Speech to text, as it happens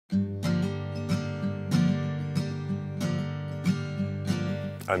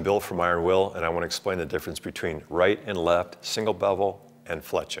I'm Bill from Iron Will, and I want to explain the difference between right and left single bevel and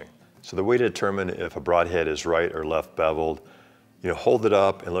fletching. So the way to determine if a broadhead is right or left beveled, hold it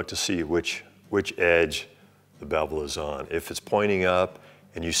up and look to see which edge the bevel is on. If it's pointing up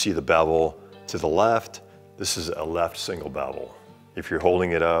and you see the bevel to the left, this is a left single bevel. If you're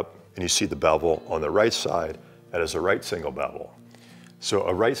holding it up and you see the bevel on the right side, that is a right single bevel. So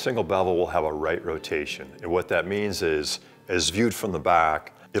a right single bevel will have a right rotation. And what that means is, as viewed from the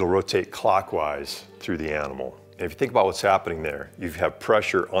back, it'll rotate clockwise through the animal. And if you think about what's happening there, you have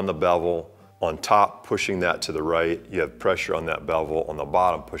pressure on the bevel on top, pushing that to the right. You have pressure on that bevel on the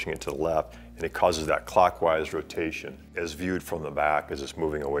bottom, pushing it to the left, and it causes that clockwise rotation as viewed from the back as it's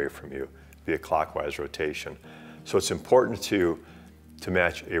moving away from you via clockwise rotation. So it's important to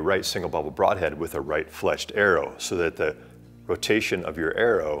match a right single bevel broadhead with a right fletched arrow so that the rotation of your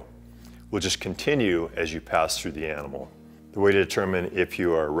arrow will just continue as you pass through the animal. The way to determine if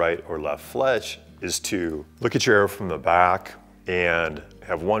you are right or left fletch is to look at your arrow from the back and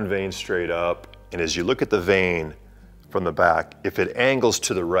have one vein straight up. And as you look at the vein from the back, if it angles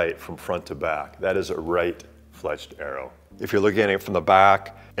to the right from front to back, that is a right fletched arrow. If you're looking at it from the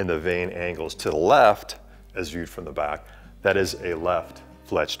back and the vein angles to the left, as viewed from the back, that is a left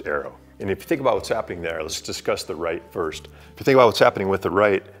fletched arrow. And if you think about what's happening there, let's discuss the right first. If you think about what's happening with the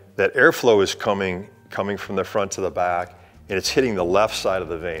right, that airflow is coming from the front to the back, and it's hitting the left side of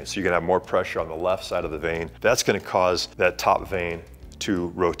the vein. So you're gonna have more pressure on the left side of the vein. That's gonna cause that top vein to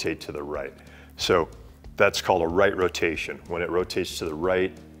rotate to the right. So that's called a right rotation, when it rotates to the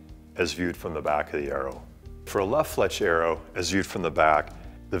right as viewed from the back of the arrow. For a left fletch arrow, as viewed from the back,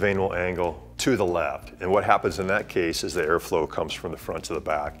 the vein will angle to the left. And what happens in that case is the airflow comes from the front to the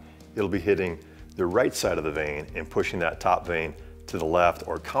back. It'll be hitting the right side of the vein and pushing that top vein to the left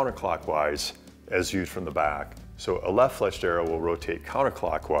or counterclockwise as viewed from the back. So a left fletched arrow will rotate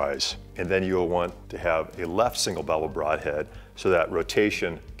counterclockwise, and then you'll want to have a left single bevel broadhead so that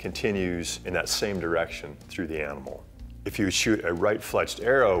rotation continues in that same direction through the animal. If you shoot a right fletched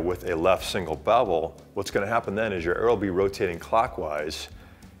arrow with a left single bevel, what's going to happen then is your arrow will be rotating clockwise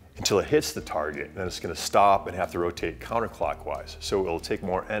until it hits the target. Then it's going to stop and have to rotate counterclockwise. So it'll take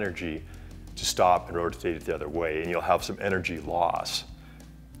more energy to stop and rotate it the other way, and you'll have some energy loss.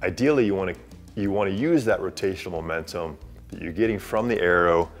 Ideally, you want to use that rotational momentum that you're getting from the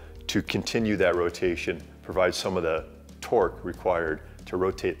arrow to continue that rotation, provide some of the torque required to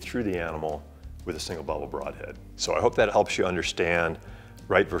rotate through the animal with a single bevel broadhead. So I hope that helps you understand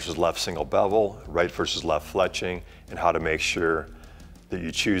right versus left single bevel, right versus left fletching, and how to make sure that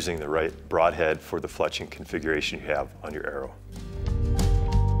you're choosing the right broadhead for the fletching configuration you have on your arrow.